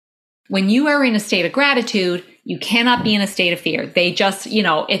When you are in a state of gratitude, you cannot be in a state of fear. They just,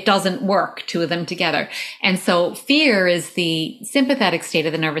 it doesn't work, two of them together. And so fear is the sympathetic state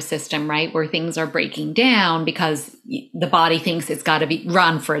of the nervous system, right? Where things are breaking down because the body thinks it's got to be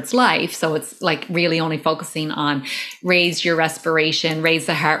run for its life. So it's like really only focusing on raise your respiration, raise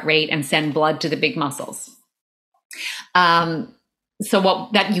the heart rate, and send blood to the big muscles. That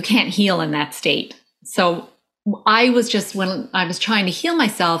you can't heal in that state. So when I was trying to heal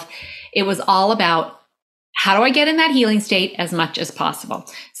myself, it was all about how do I get in that healing state as much as possible?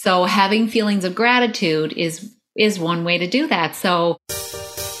 So having feelings of gratitude is one way to do that. So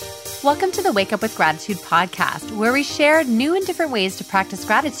welcome to the Wake Up with Gratitude podcast, where we share new and different ways to practice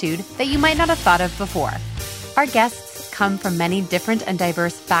gratitude that you might not have thought of before. Our guests come from many different and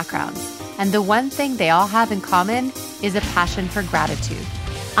diverse backgrounds, and the one thing they all have in common is a passion for gratitude.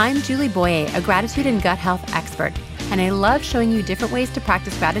 I'm Julie Boyer, a gratitude and gut health expert, and I love showing you different ways to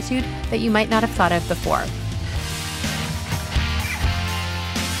practice gratitude that you might not have thought of before.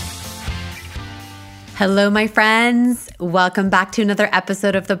 Hello, my friends. Welcome back to another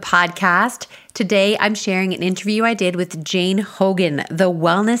episode of the podcast. Today, I'm sharing an interview I did with Jane Hogan, the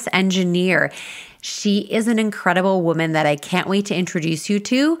wellness engineer. She is an incredible woman that I can't wait to introduce you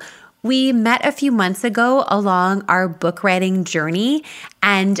to. We met a few months ago along our book writing journey,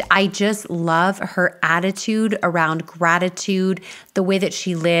 and I just love her attitude around gratitude, the way that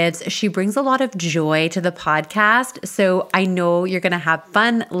she lives. She brings a lot of joy to the podcast, so I know you're going to have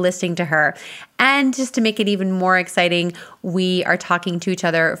fun listening to her. And just to make it even more exciting, we are talking to each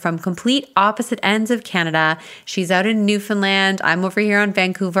other from complete opposite ends of Canada. She's out in Newfoundland. I'm over here on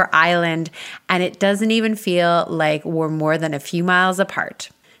Vancouver Island, and it doesn't even feel like we're more than a few miles apart.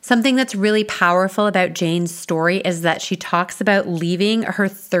 Something that's really powerful about Jane's story is that she talks about leaving her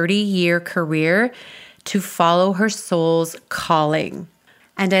 30-year career to follow her soul's calling.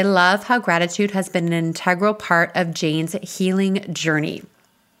 And I love how gratitude has been an integral part of Jane's healing journey.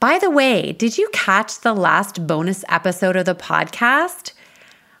 By the way, did you catch the last bonus episode of the podcast?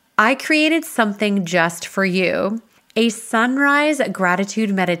 I created something just for you, a sunrise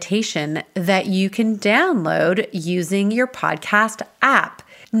gratitude meditation that you can download using your podcast app.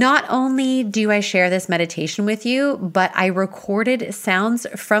 Not only do I share this meditation with you, but I recorded sounds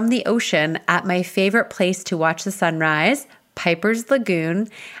from the ocean at my favorite place to watch the sunrise, Piper's Lagoon,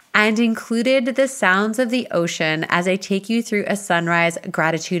 and included the sounds of the ocean as I take you through a sunrise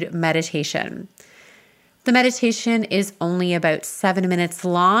gratitude meditation. The meditation is only about 7 minutes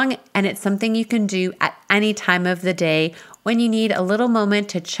long, and it's something you can do at any time of the day when you need a little moment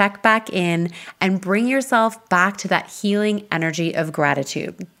to check back in and bring yourself back to that healing energy of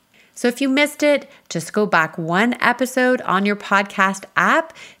gratitude. So if you missed it, just go back one episode on your podcast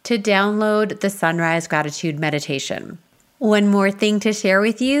app to download the Sunrise Gratitude Meditation. One more thing to share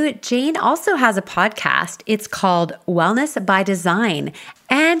with you, Jane also has a podcast. It's called Wellness by Design,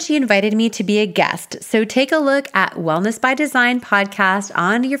 and she invited me to be a guest. So take a look at Wellness by Design podcast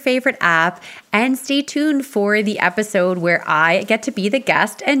on your favorite app and stay tuned for the episode where I get to be the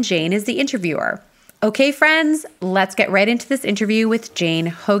guest and Jane is the interviewer. Okay, friends, let's get right into this interview with Jane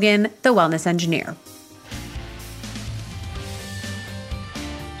Hogan, the wellness engineer.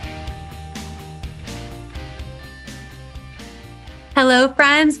 Hello,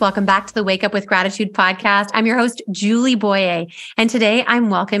 friends. Welcome back to the Wake Up with Gratitude podcast. I'm your host, Julie Boyer, and today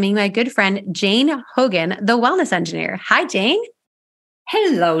I'm welcoming my good friend, Jane Hogan, the wellness engineer. Hi, Jane.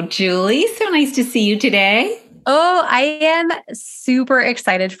 hello, Julie. So nice to see you today. Oh, I am super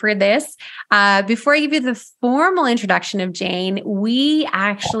excited for this. Before I give you the formal introduction of Jane, we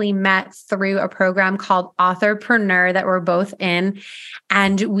actually met through a program called Authorpreneur that we're both in,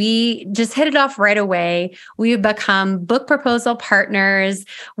 and we just hit it off right away. We've become book proposal partners.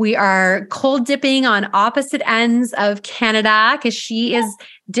 We are cold dipping on opposite ends of Canada because she is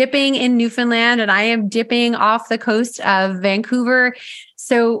dipping in Newfoundland and I am dipping off the coast of Vancouver.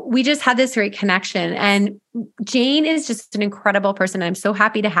 So we just had this great connection, and Jane is just an incredible person. I'm so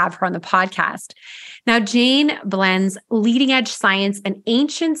happy to have her on the podcast. Now, Jane blends leading edge science and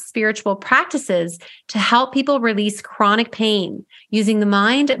ancient spiritual practices to help people release chronic pain using the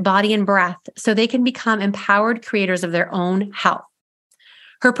mind, body, and breath so they can become empowered creators of their own health.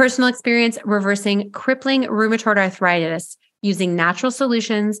 Her personal experience reversing crippling rheumatoid arthritis using natural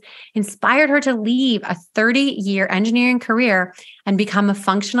solutions inspired her to leave a 30-year engineering career and become a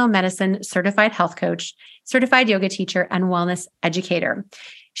functional medicine certified health coach, certified yoga teacher, and wellness educator.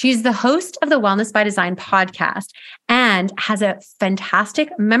 She's the host of the Wellness by Design podcast and has a fantastic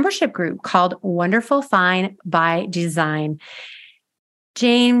membership group called Wonderful Fine by Design.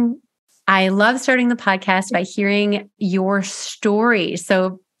 Jane, I love starting the podcast by hearing your story.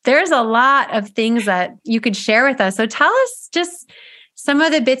 So there's a lot of things that you could share with us. So tell us just some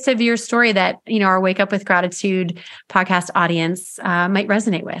of the bits of your story that, our Wake Up with Gratitude podcast audience might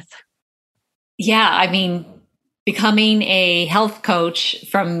resonate with. Yeah. I mean, becoming a health coach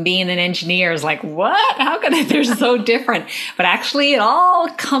from being an engineer is like, what? How can they're so different? But actually, it all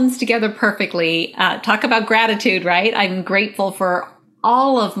comes together perfectly. Talk about gratitude, right? I'm grateful for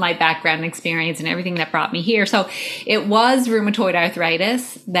all of my background and experience and everything that brought me here. So it was rheumatoid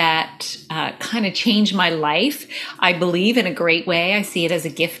arthritis that kind of changed my life, I believe, in a great way. I see it as a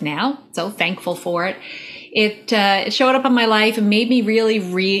gift now. So thankful for it. It showed up in my life and made me really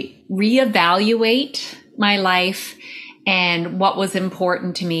reevaluate my life and what was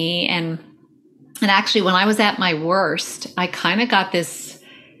important to me. And actually, when I was at my worst, I kind of got this,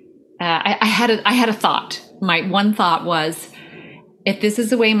 I had a thought. My one thought was, if this is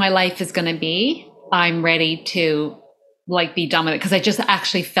the way my life is going to be, I'm ready to be done with it. Because I just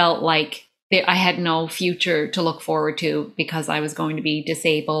actually felt like I had no future to look forward to because I was going to be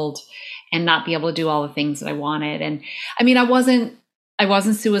disabled and not be able to do all the things that I wanted. And I mean, I wasn't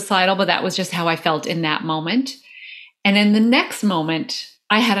suicidal, but that was just how I felt in that moment. And then the next moment,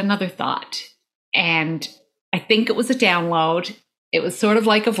 I had another thought. And I think it was a download. It was sort of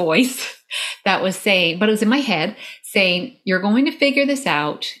like a voice that was saying, but it was in my head saying, you're going to figure this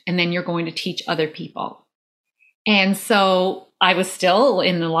out and then you're going to teach other people. And so I was still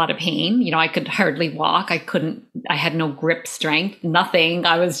in a lot of pain. I could hardly walk. I had no grip strength, nothing.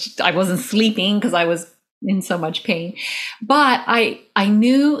 I wasn't sleeping because I was in so much pain. But I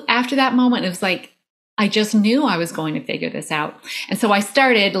knew after that moment, it was like, I just knew I was going to figure this out. And so I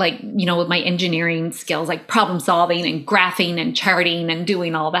started with my engineering skills, like problem solving and graphing and charting and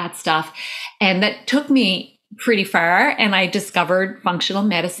doing all that stuff. And that took me pretty far. And I discovered functional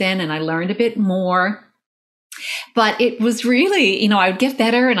medicine and I learned a bit more. But it was really, I would get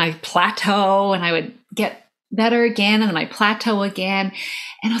better and I'd plateau and I would get better again and then I plateau again.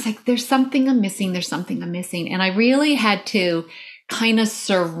 And I was like, there's something I'm missing. And I really had to kind of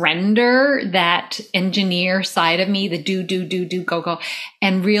surrender that engineer side of me, the do, go,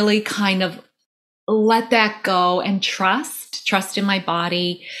 and really kind of let that go and trust in my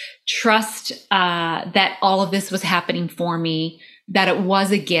body, trust that all of this was happening for me, that it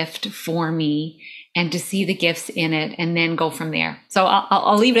was a gift for me, and to see the gifts in it and then go from there. So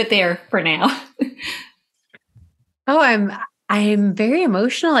I'll leave it there for now. Oh, I'm very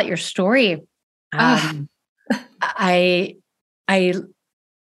emotional at your story. I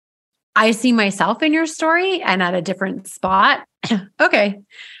see myself in your story and at a different spot. Okay.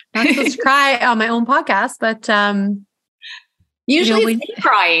 Not supposed to cry on my own podcast, but usually it's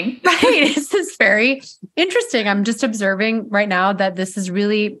crying. Right. This is very interesting. I'm just observing right now that this is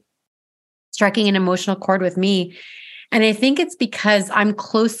really striking an emotional chord with me. And I think it's because I'm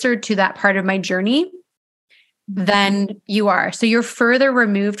closer to that part of my journey than you are. So you're further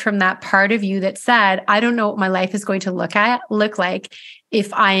removed from that part of you that said, I don't know what my life is going to look like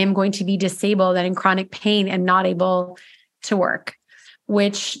if I am going to be disabled and in chronic pain and not able to work,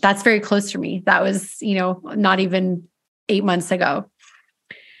 which that's very close to me. That was, not even 8 months ago.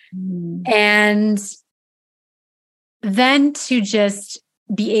 And then to just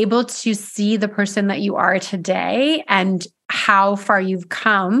be able to see the person that you are today and how far you've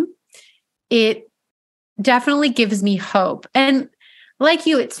come, it definitely gives me hope. And like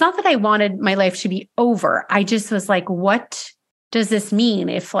you, it's not that I wanted my life to be over. I just was like, what does this mean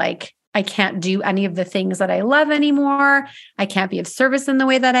if I can't do any of the things that I love anymore? I can't be of service in the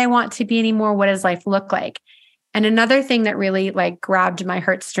way that I want to be anymore. What does life look like? And another thing that really grabbed my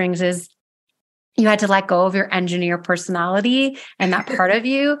heartstrings is you had to let go of your engineer personality and that part of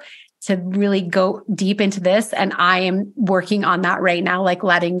you to really go deep into this. And I am working on that right now,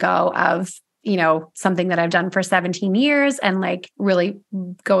 letting go of something that I've done for 17 years and really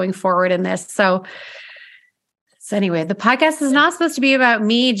going forward in this. So anyway, the podcast is not supposed to be about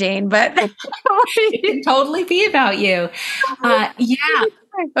me, Jane, but it can totally be about you. Yeah.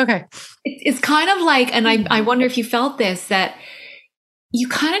 Okay. It's kind of and I wonder if you felt this, that you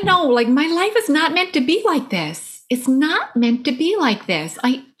kind of know, my life is not meant to be like this. It's not meant to be like this.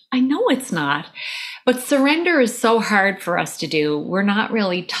 I know it's not, but surrender is so hard for us to do. We're not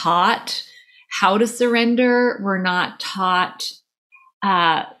really taught how to surrender. We're not taught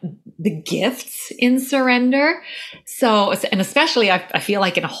the gifts in surrender. So, and especially I feel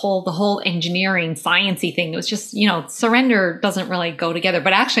like in the whole engineering sciencey thing, it was just, surrender doesn't really go together,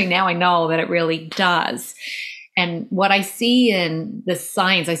 but actually now I know that it really does. And what I see in the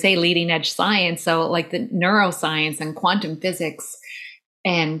science, I say leading edge science. So the neuroscience and quantum physics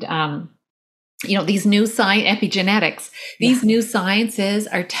and these new epigenetics, these new sciences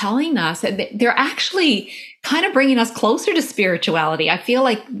are telling us that they're actually kind of bringing us closer to spirituality. I feel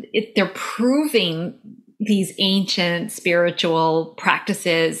like they're proving these ancient spiritual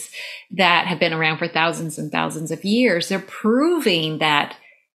practices that have been around for thousands and thousands of years. They're proving that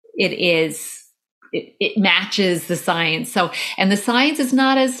it matches the science. So, and the science is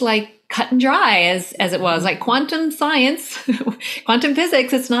not as like cut and dry as it was like quantum science, quantum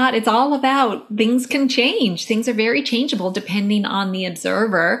physics. It's all about things can change. Things are very changeable depending on the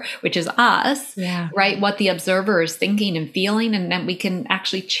observer, which is us, right? What the observer is thinking and feeling. And then we can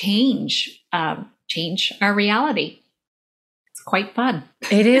actually change our reality. It's quite fun.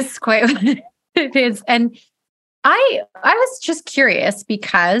 It is quite, it is. And I was just curious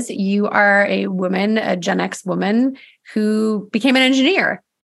because you are a woman, a Gen X woman who became an engineer.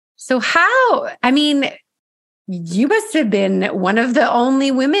 So you must have been one of the only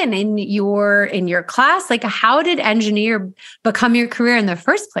women in your class. Like, how did engineer become your career in the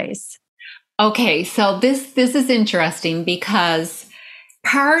first place? Okay, so this is interesting because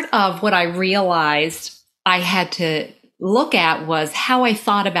part of what I realized I had to look at was how I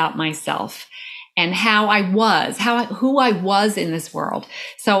thought about myself and who I was in this world.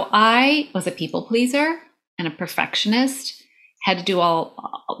 So I was a people pleaser and a perfectionist. Had to do all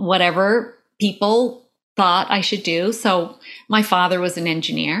whatever people thought I should do. So my father was an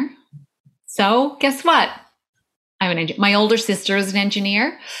engineer. So guess what? My older sister is an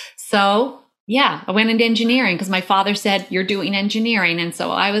engineer. So yeah, I went into engineering because my father said, you're doing engineering. And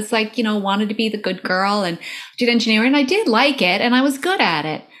so I was like, wanted to be the good girl and did engineering. I did like it and I was good at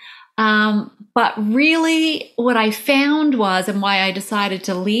it. But really what I found was, and why I decided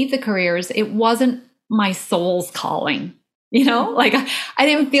to leave the careers, it wasn't my soul's calling. Like I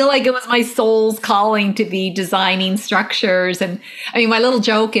didn't feel like it was my soul's calling to be designing structures. And my little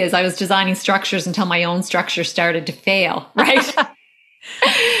joke is I was designing structures until my own structure started to fail. Right.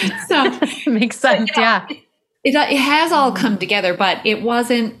 So makes sense. Yeah. It has all come together, but it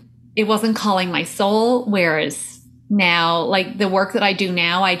wasn't calling my soul. Whereas now, like the work that I do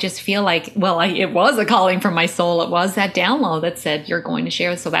now, I just feel like, it was a calling from my soul. It was that download that said, you're going to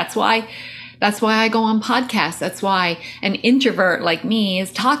share. So that's why I go on podcasts. That's why an introvert like me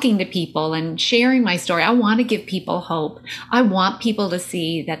is talking to people and sharing my story. I want to give people hope. I want people to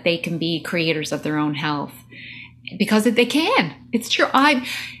see that they can be creators of their own health because they can. It's true.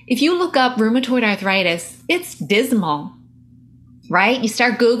 If you look up rheumatoid arthritis, it's dismal, right? You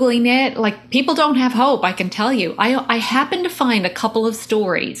start Googling it, like people don't have hope. I can tell you. I happened to find a couple of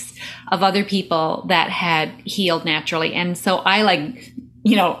stories of other people that had healed naturally. And so I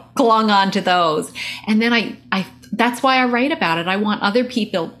clung on to those. And then I that's why I write about it. I want other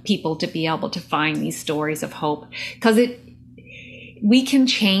people to be able to find these stories of hope because we can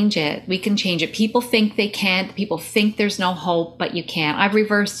change it. We can change it. People think they can't. People think there's no hope, but you can. I've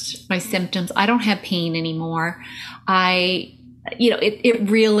reversed my symptoms. I don't have pain anymore. It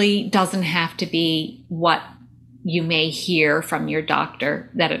really doesn't have to be what you may hear from your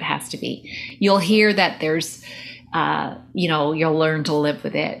doctor that it has to be. You'll hear that there's you'll learn to live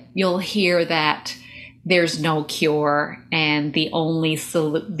with it. You'll hear that there's no cure, and the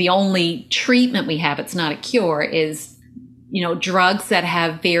only treatment we have, it's not a cure, is drugs that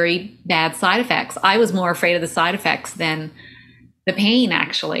have very bad side effects. I was more afraid of the side effects than the pain,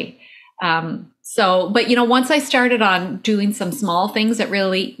 actually. But once I started on doing some small things that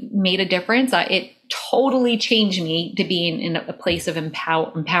really made a difference, it totally changed me to being in a place of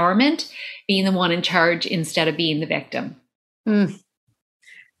empowerment, being the one in charge instead of being the victim.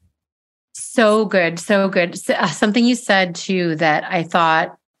 So good. So good. Something you said too that I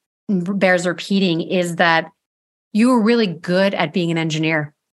thought bears repeating is that you were really good at being an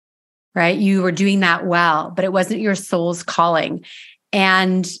engineer, right? You were doing that well, but it wasn't your soul's calling.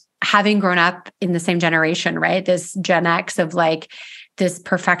 And having grown up in the same generation, right? This Gen X of like this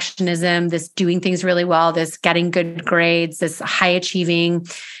perfectionism, this doing things really well, this getting good grades, this high achieving,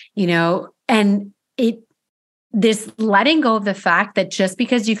 and this letting go of the fact that just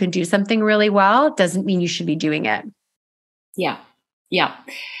because you can do something really well doesn't mean you should be doing it. Yeah. Yeah.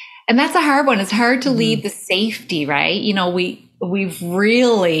 And that's a hard one. It's hard to leave the safety, right? We've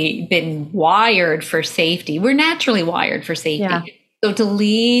really been wired for safety. We're naturally wired for safety. Yeah. So to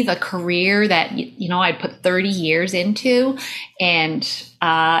leave a career that, I put 30 years into and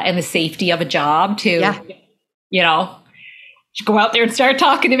the safety of a job to, go out there and start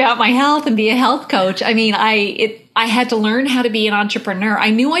talking about my health and be a health coach. I mean, I had to learn how to be an entrepreneur. I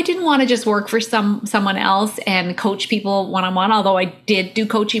knew I didn't want to just work for someone else and coach people one-on-one, although I did do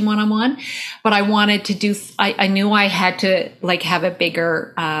coaching one-on-one, but I wanted to do, I knew I had to like have a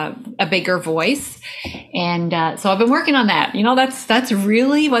bigger voice. And so I've been working on that. You know, that's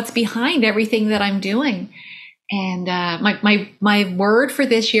really what's behind everything that I'm doing. And my word for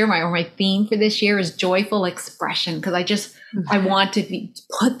this year, my theme for this year is joyful expression, because I want to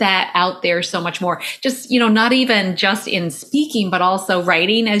put that out there so much more. Just, you know, not even just in speaking, but also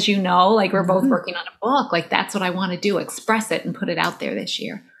writing, as you know, like we're both working on a book. Like that's what I want to do, express it and put it out there this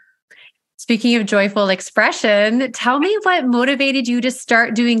year. Speaking of joyful expression, tell me what motivated you to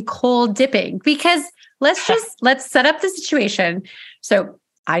start doing cold dipping, because let's set up the situation. So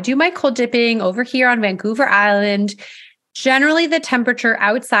I do my cold dipping over here on Vancouver Island. Generally, the temperature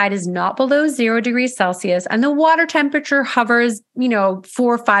outside is not below 0 degrees Celsius, and the water temperature hovers,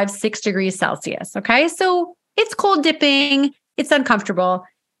 4, 5, 6 degrees Celsius. Okay. So it's cold dipping. It's uncomfortable.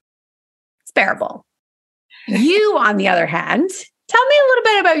 It's bearable. You, on the other hand, tell me a little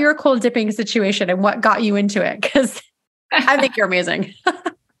bit about your cold dipping situation and what got you into it, because I think you're amazing.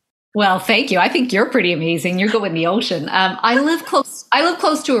 Well, thank you. I think you're pretty amazing. You're good in the ocean. I live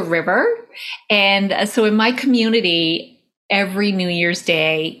close to a river. And so in my community, every New Year's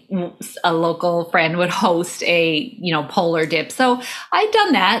Day, a local friend would host a, polar dip. So I'd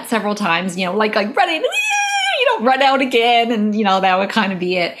done that several times, like running, run out again. And, that would kind of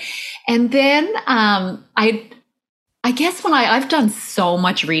be it. And then I guess I've done so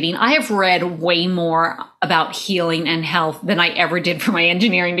much reading. I have read way more about healing and health than I ever did for my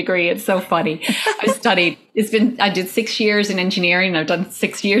engineering degree. It's so funny. I did 6 years in engineering. I've done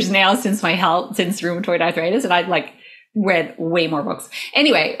 6 years now since rheumatoid arthritis. And I've read way more books.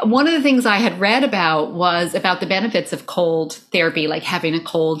 Anyway, one of the things I had read about was about the benefits of cold therapy, like having a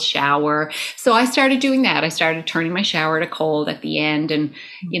cold shower. So I started doing that. I started turning my shower to cold at the end and,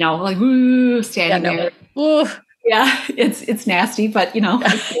 standing there. Ooh. Yeah, it's nasty, but I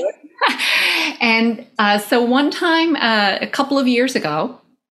do it. And so one time, a couple of years ago,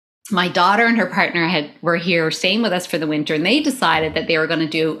 my daughter and her partner were here staying with us for the winter, and they decided that they were going to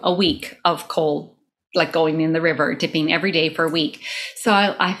do a week of cold, like going in the river, dipping every day for a week. So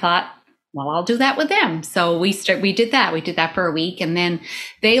I thought, well, I'll do that with them. So we did that. We did that for a week, and then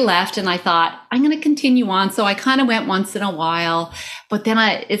they left, and I thought I'm going to continue on. So I kind of went once in a while, but then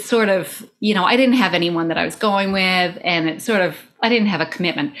it's sort of, I didn't have anyone that I was going with, and I didn't have a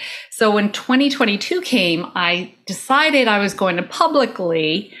commitment. So when 2022 came, I decided I was going to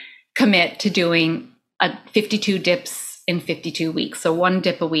publicly commit to doing 52 dips in 52 weeks. So 1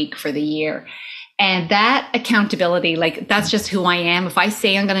 dip a week for the year. And that accountability, that's just who I am. If I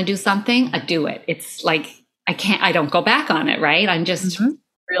say I'm going to do something, I do it. It's like, I don't go back on it, right? I'm just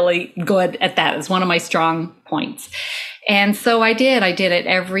really good at that. It's one of my strong points. And so I did it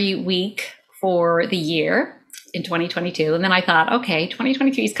every week for the year in 2022. And then I thought, okay,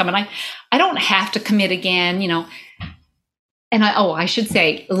 2023 is coming. I don't have to commit again, And I should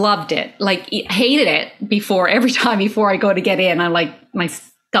say, loved it. Hated it before I go to get in. I'm like, my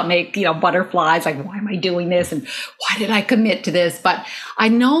stomach, butterflies, like, why am I doing this? And why did I commit to this? But I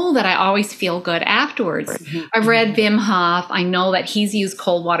know that I always feel good afterwards. Mm-hmm. I've read Wim Hof. I know that he's used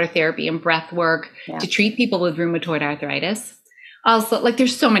cold water therapy and breath work to treat people with rheumatoid arthritis. Also,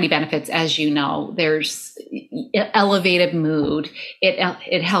 there's so many benefits, as you know. There's elevated mood.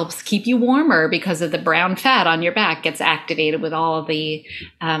 It helps keep you warmer because of the brown fat on your back gets activated with all of the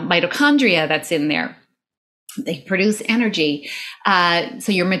mitochondria that's in there. They produce energy.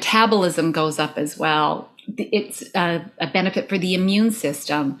 So your metabolism goes up as well. It's a benefit for the immune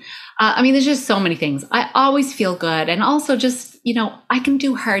system. There's just so many things. I always feel good. And also just, I can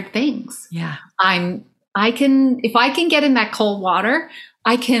do hard things. Yeah. If I can get in that cold water,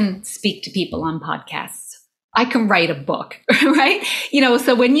 I can speak to people on podcasts. I can write a book, right?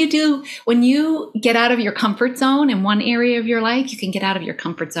 So when you get out of your comfort zone in one area of your life, you can get out of your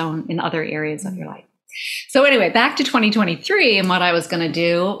comfort zone in other areas of your life. So anyway, back to 2023 and what I was going to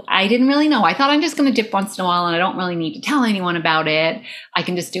do. I didn't really know. I thought I'm just going to dip once in a while and I don't really need to tell anyone about it. I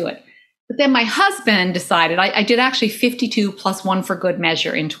can just do it. But then my husband decided, I did actually 52 plus 1 for good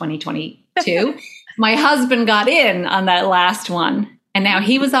measure in 2022. My husband got in on that last one. And now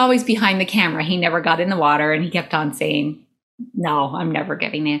he was always behind the camera. He never got in the water and he kept on saying, no, I'm never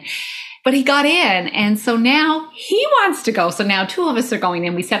getting in. But he got in. And so now he wants to go. So now 2 of us are going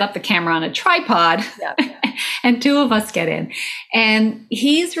in. We set up the camera on a tripod and 2 of us get in. And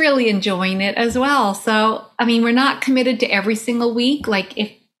he's really enjoying it as well. So, we're not committed to every single week.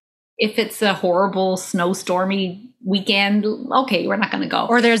 If it's a horrible snowstormy weekend, okay, we're not going to go.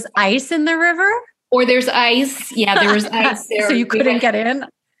 Or there's ice in the river? Or there's ice. Yeah, there was ice there. So you couldn't get in?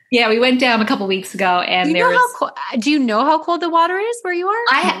 Yeah, we went down a couple weeks ago, and do you know how cold the water is where you are?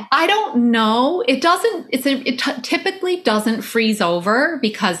 I don't know. It doesn't. It typically doesn't freeze over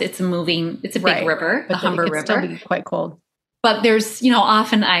because it's a big river, the Humber River. Still be quite cold. But there's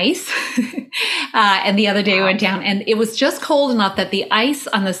often ice. And the other day we went down, and it was just cold enough that the ice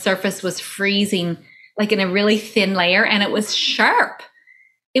on the surface was freezing, like in a really thin layer, and it was sharp.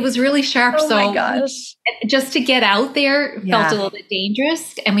 It was really sharp. Oh my gosh. Just to get out there felt a little bit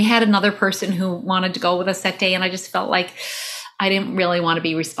dangerous. And we had another person who wanted to go with us that day. And I just felt like I didn't really want to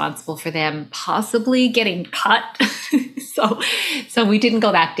be responsible for them possibly getting cut. So we didn't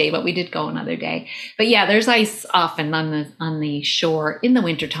go that day, but we did go another day. But yeah, there's ice often on the shore in the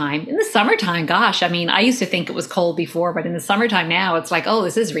wintertime. In the summertime, gosh, I mean, I used to think it was cold before, but in the summertime now it's like, oh,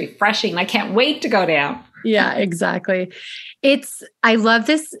 this is refreshing. I can't wait to go down. Yeah, exactly. I love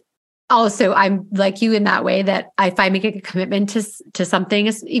this. Also, I'm like you in that way that if I make a commitment to something,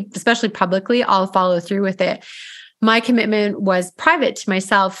 especially publicly, I'll follow through with it. My commitment was private to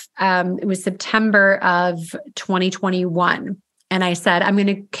myself. It was September of 2021. And I said, I'm going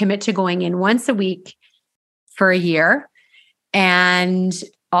to commit to going in once a week for a year. And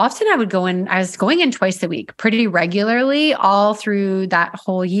often I was going in twice a week pretty regularly all through that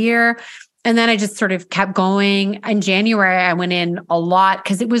whole year. And then I just sort of kept going. In January, I went in a lot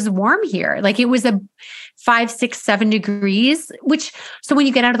because it was warm here. Like it was 5, 6, 7 degrees, so when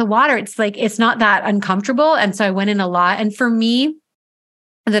you get out of the water, it's like, it's not that uncomfortable. And so I went in a lot. And for me,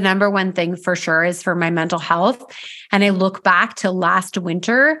 the number one thing for sure is for my mental health. And I look back to last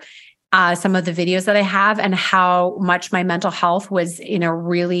winter, some of the videos that I have and how much my mental health was in a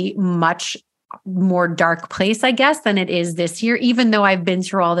really much more dark place, I guess, than it is this year, even though I've been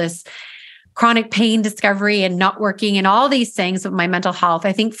through all this chronic pain discovery and not working and all these things with my mental health.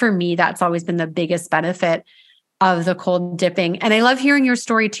 I think for me, that's always been the biggest benefit of the cold dipping. And I love hearing your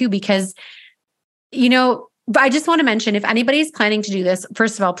story too, because, but I just want to mention, if anybody's planning to do this,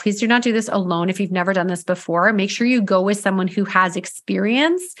 first of all, please do not do this alone. If you've never done this before, make sure you go with someone who has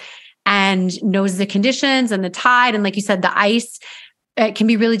experience and knows the conditions and the tide. And like you said, the ice, it can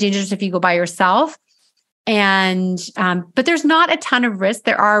be really dangerous if you go by yourself. And, but there's not a ton of risk.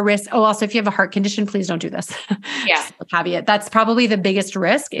 There are risks. Oh, also, if you have a heart condition, please don't do this. Yeah. Caveat. That's probably the biggest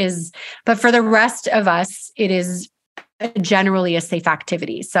risk but for the rest of us, it is generally a safe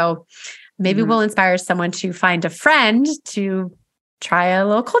activity. So maybe we'll inspire someone to find a friend to try a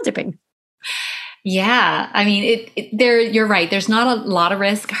little cold dipping. Yeah. I mean, you're right. There's not a lot of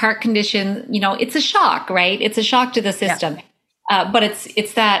risk. Heart condition, it's a shock, right? It's a shock to the system. Yeah. But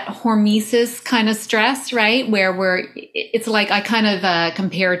it's that hormesis kind of stress, right? Where it's like I kind of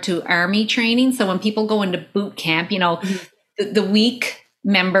compare it to army training. So when people go into boot camp, the weak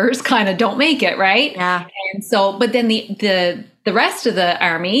members kind of don't make it, right? Yeah. And so, but then the rest of the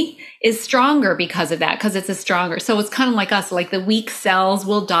army is stronger because of that, because it's stronger. So it's kind of like us, like the weak cells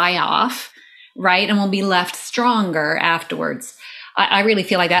will die off, right? And we'll be left stronger afterwards. I really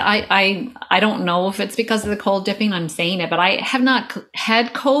feel like that. I don't know if it's because of the cold dipping. I'm saying it, but I have not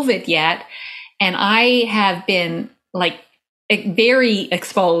had COVID yet. And I have been like very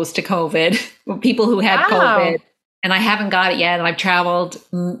exposed to COVID, people who had COVID, and I haven't got it yet. And I traveled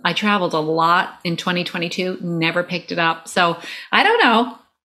a lot in 2022, never picked it up. So I don't know.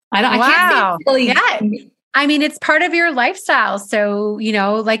 I can't say really. Yeah. I mean, it's part of your lifestyle. So,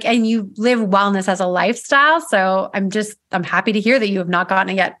 and you live wellness as a lifestyle. So I'm happy to hear that you have not gotten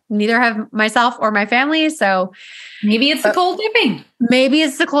it yet. Neither have myself or my family. So maybe it's the cold dipping. Maybe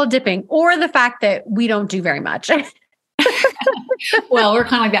it's the cold dipping or the fact that we don't do very much. Well, we're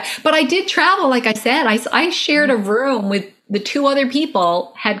kind of like that. But I did travel. Like I said, I shared a room with the 2 other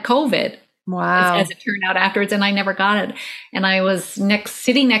people had COVID. Wow. As it turned out afterwards. And I never got it. And I was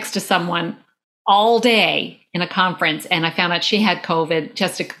sitting next to someone all day in a conference, and I found out she had COVID,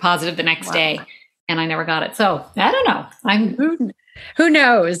 tested positive the next day, and I never got it. So I don't know. Who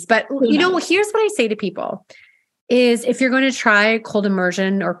knows? But here's what I say to people is if you're going to try cold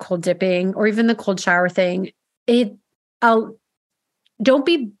immersion or cold dipping or even the cold shower thing, don't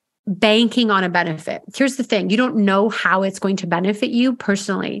be banking on a benefit. Here's the thing. You don't know how it's going to benefit you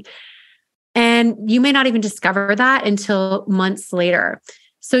personally. And you may not even discover that until months later.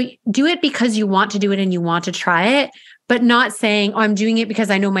 So do it because you want to do it and you want to try it, but not saying, I'm doing it because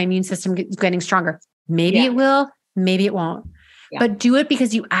I know my immune system is getting stronger. Maybe it will, maybe it won't. Yeah. But do it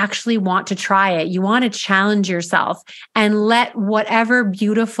because you actually want to try it. You want to challenge yourself and let whatever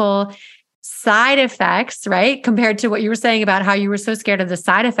beautiful side effects, right? Compared to what you were saying about how you were so scared of the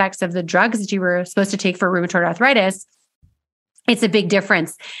side effects of the drugs that you were supposed to take for rheumatoid arthritis. It's a big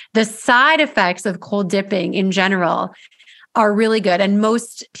difference. The side effects of cold dipping in general are really good. And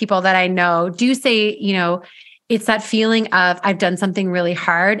most people that I know do say, it's that feeling of I've done something really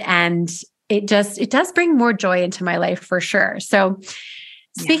hard and it does bring more joy into my life for sure. So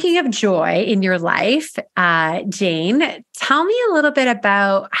speaking of joy in your life, Jane, tell me a little bit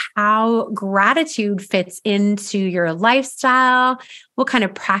about how gratitude fits into your lifestyle, what kind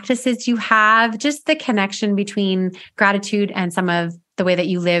of practices you have, just the connection between gratitude and some of the way that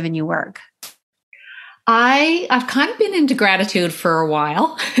you live and you work. I've kind of been into gratitude for a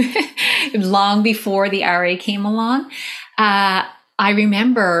while, long before the RA came along. I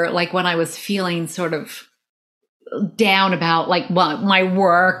remember like when I was feeling sort of down about like my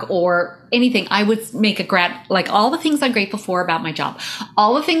work or anything, I would make like all the things I'm grateful for about my job,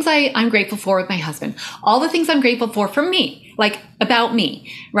 all the things I'm grateful for with my husband, all the things I'm grateful for me, like about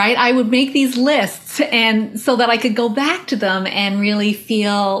me, right? I would make these lists and so that I could go back to them and really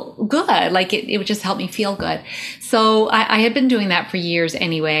feel good. Like it would just help me feel good. So I had been doing that for years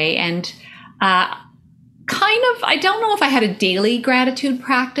anyway. And, I don't know if I had a daily gratitude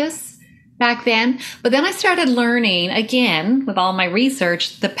practice back then, but then I started learning again with all my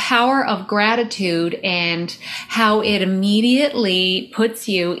research, the power of gratitude and how it immediately puts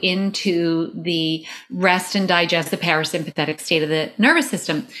you into the rest and digest, the parasympathetic state of the nervous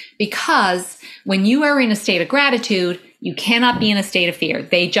system. Because when you are in a state of gratitude, you cannot be in a state of fear.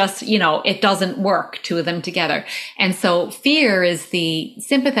 They just, it doesn't work, two of them together. And so fear is the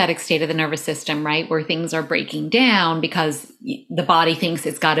sympathetic state of the nervous system, right? Where things are breaking down because the body thinks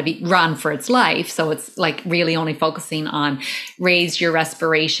it's got to be run for its life. So it's like really only focusing on raise your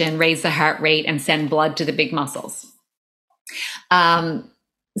respiration, raise the heart rate, and send blood to the big muscles.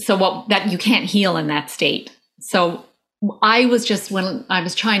 So that you can't heal in that state. So when I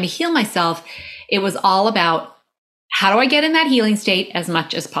was trying to heal myself, it was all about how do I get in that healing state as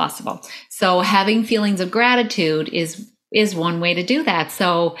much as possible? So having feelings of gratitude is one way to do that.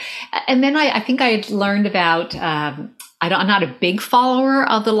 So, and then I think I had learned about, I'm not a big follower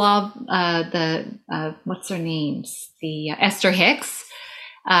of the law, what's their names? The Esther Hicks,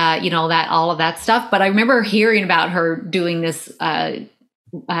 that all of that stuff. But I remember hearing about her doing this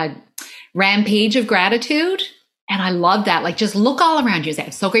rampage of gratitude. And I love that. Like, just look all around you and say,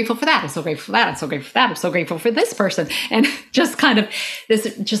 I'm so grateful for that. I'm so grateful for that. I'm so grateful for that. I'm so grateful for this person. And just kind of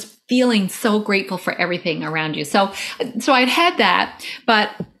this, just feeling so grateful for everything around you. So I'd had that, but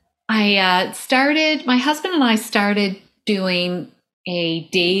my husband and I started doing a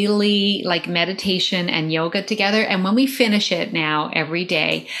daily like meditation and yoga together. And when we finish it now every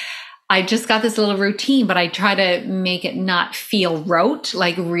day, I just got this little routine, but I try to make it not feel rote,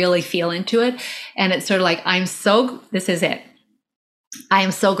 like really feel into it. And it's sort of like, this is it. I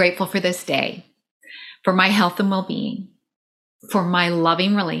am so grateful for this day, for my health and well-being, for my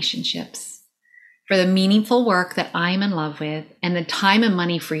loving relationships, for the meaningful work that I'm in love with, and the time and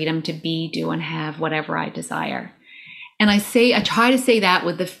money freedom to be, do, and have whatever I desire. And I try to say that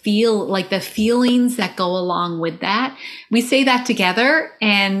with the feelings that go along with that. We say that together.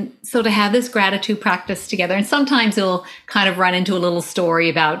 And so to have this gratitude practice together, and sometimes it'll kind of run into a little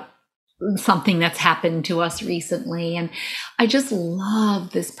story about something that's happened to us recently. And I just love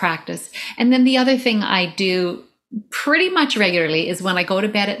this practice. And then the other thing I do pretty much regularly is when I go to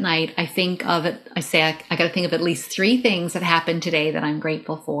bed at night, I think of it. I say, I got to think of at least 3 things that happened today that I'm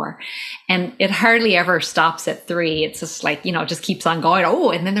grateful for. And it hardly ever stops at 3. It's just like, it just keeps on going. Oh,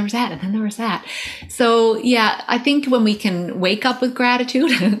 and then there was that. And then there was that. So yeah, I think when we can wake up with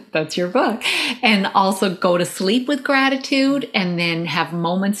gratitude, that's your book, and also go to sleep with gratitude, and then have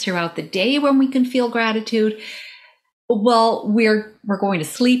moments throughout the day when we can feel gratitude, well, we're going to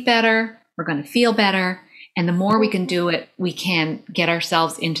sleep better. We're going to feel better. And the more we can do it, we can get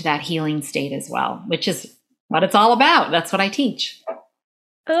ourselves into that healing state as well, which is what it's all about. That's what I teach.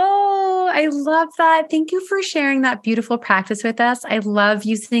 Oh, I love that. Thank you for sharing that beautiful practice with us. I love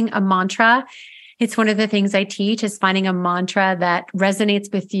using a mantra. It's one of the things I teach is finding a mantra that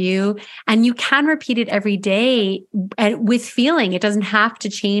resonates with you, and you can repeat it every day and with feeling. It doesn't have to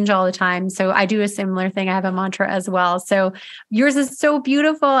change all the time. So I do a similar thing. I have a mantra as well. So yours is so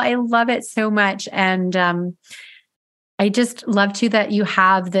beautiful. I love it so much. And I just love too that you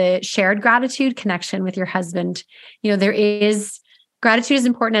have the shared gratitude connection with your husband. Gratitude is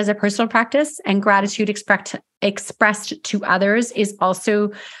important as a personal practice, and gratitude expressed to others is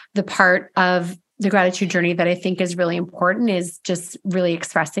also the part of the gratitude journey that I think is really important, is just really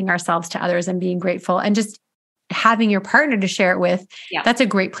expressing ourselves to others and being grateful and just having your partner to share it with, Yeah. that's a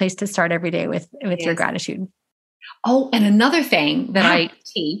great place to start every day with your gratitude. Oh, and another thing that I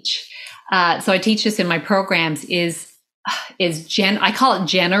teach, so I teach this in my programs I call it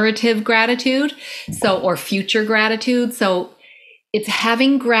generative gratitude. Or future gratitude. So it's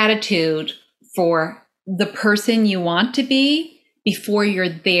having gratitude for the person you want to be before you're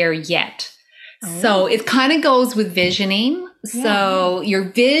there yet. Oh. So it kind of goes with visioning. Yeah. So your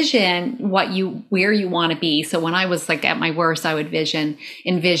vision, where you want to be. So when I was like at my worst, I would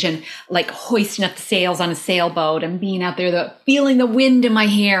envision like hoisting up the sails on a sailboat and being out there, feeling the wind in my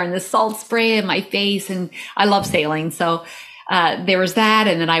hair and the salt spray in my face. And I love sailing. So there was that.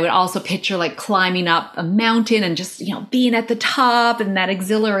 And then I would also picture like climbing up a mountain and just, being at the top and that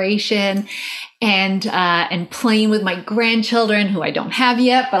exhilaration and playing with my grandchildren who I don't have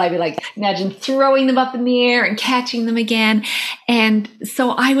yet, but I'd be like, imagine throwing them up in the air and catching them again. And so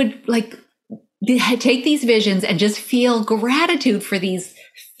I would like take these visions and just feel gratitude for these,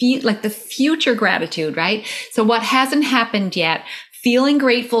 like the future gratitude, right? So what hasn't happened yet, feeling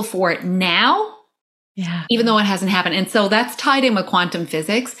grateful for it now. Yeah. Even though it hasn't happened. And so that's tied in with quantum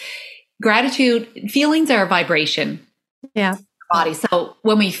physics. Gratitude, feelings are a vibration. Yeah. Body. So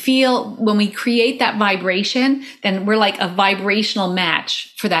when we create that vibration, then we're like a vibrational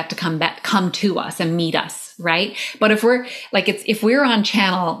match for that to come to us and meet us. Right. But if we're on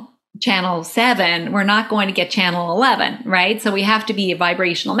channel 7, we're not going to get channel 11. Right. So we have to be a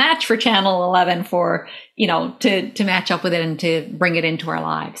vibrational match for channel 11 for, to match up with it and to bring it into our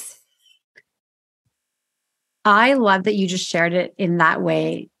lives. I love that you just shared it in that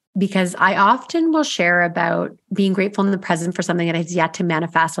way, because I often will share about being grateful in the present for something that has yet to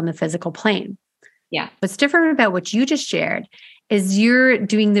manifest on the physical plane. Yeah. What's different about what you just shared is you're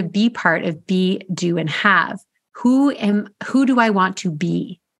doing the be part of be, do, and have. Who do I want to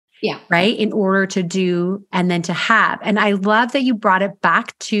be? Yeah. Right. In order to do and then to have. And I love that you brought it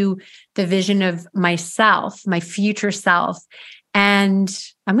back to the vision of myself, my future self. And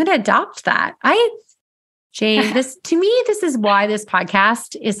I'm going to adopt that. Jane, this is why this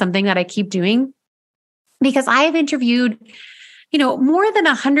podcast is something that I keep doing, because I have interviewed, more than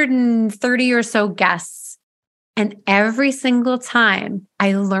 130 or so guests. And every single time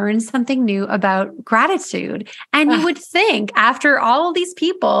I learn something new about gratitude. And you would think after all of these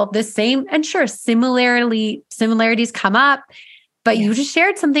people, the same, and sure, similarities come up, but you just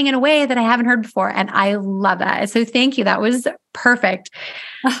shared something in a way that I haven't heard before. And I love that. So thank you. That was perfect.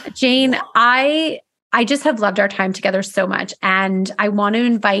 Jane, I just have loved our time together so much. And I want to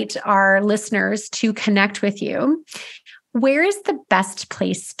invite our listeners to connect with you. Where is the best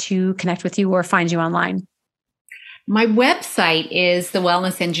place to connect with you or find you online? My website is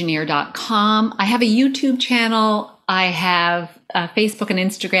thewellnessengineer.com. I have a YouTube channel. I have Facebook and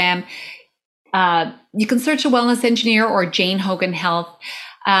Instagram. You can search a wellness engineer or Jane Hogan Health.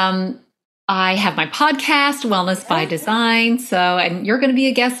 I have my podcast, Wellness by Design. And you're going to be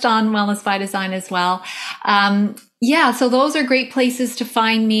a guest on Wellness by Design as well. So those are great places to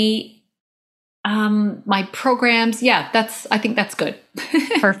find me. My programs. I think that's good.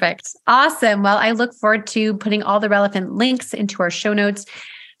 Perfect. Awesome. Well, I look forward to putting all the relevant links into our show notes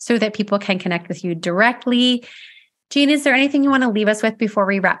so that people can connect with you directly. Jane, is there anything you want to leave us with before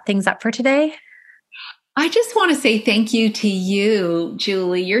we wrap things up for today? I just want to say thank you to you,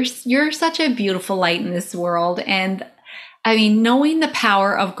 Julie. You're such a beautiful light in this world. And I mean, knowing the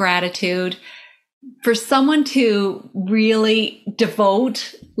power of gratitude, for someone to really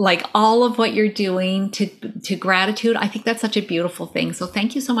devote like all of what you're doing to gratitude, I think that's such a beautiful thing. So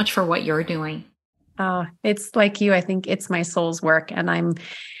thank you so much for what you're doing. Oh, it's like you. I think it's my soul's work and I'm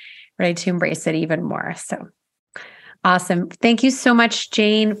ready to embrace it even more. So awesome. Thank you so much,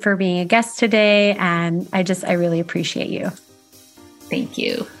 Jane, for being a guest today. And I really appreciate you. Thank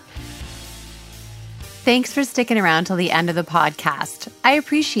you. Thanks for sticking around till the end of the podcast. I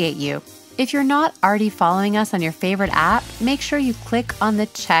appreciate you. If you're not already following us on your favorite app, make sure you click on the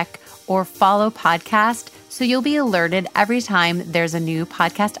check or follow podcast so you'll be alerted every time there's a new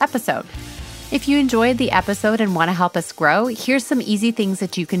podcast episode. If you enjoyed the episode and want to help us grow, here's some easy things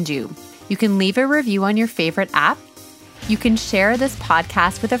that you can do. You can leave a review on your favorite app. You can share this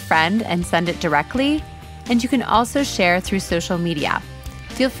podcast with a friend and send it directly. And you can also share through social media.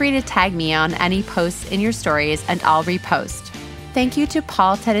 Feel free to tag me on any posts in your stories and I'll repost. Thank you to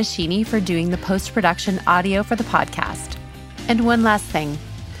Paul Tedeschini for doing the post-production audio for the podcast. And one last thing,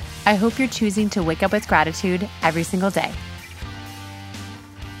 I hope you're choosing to wake up with gratitude every single day.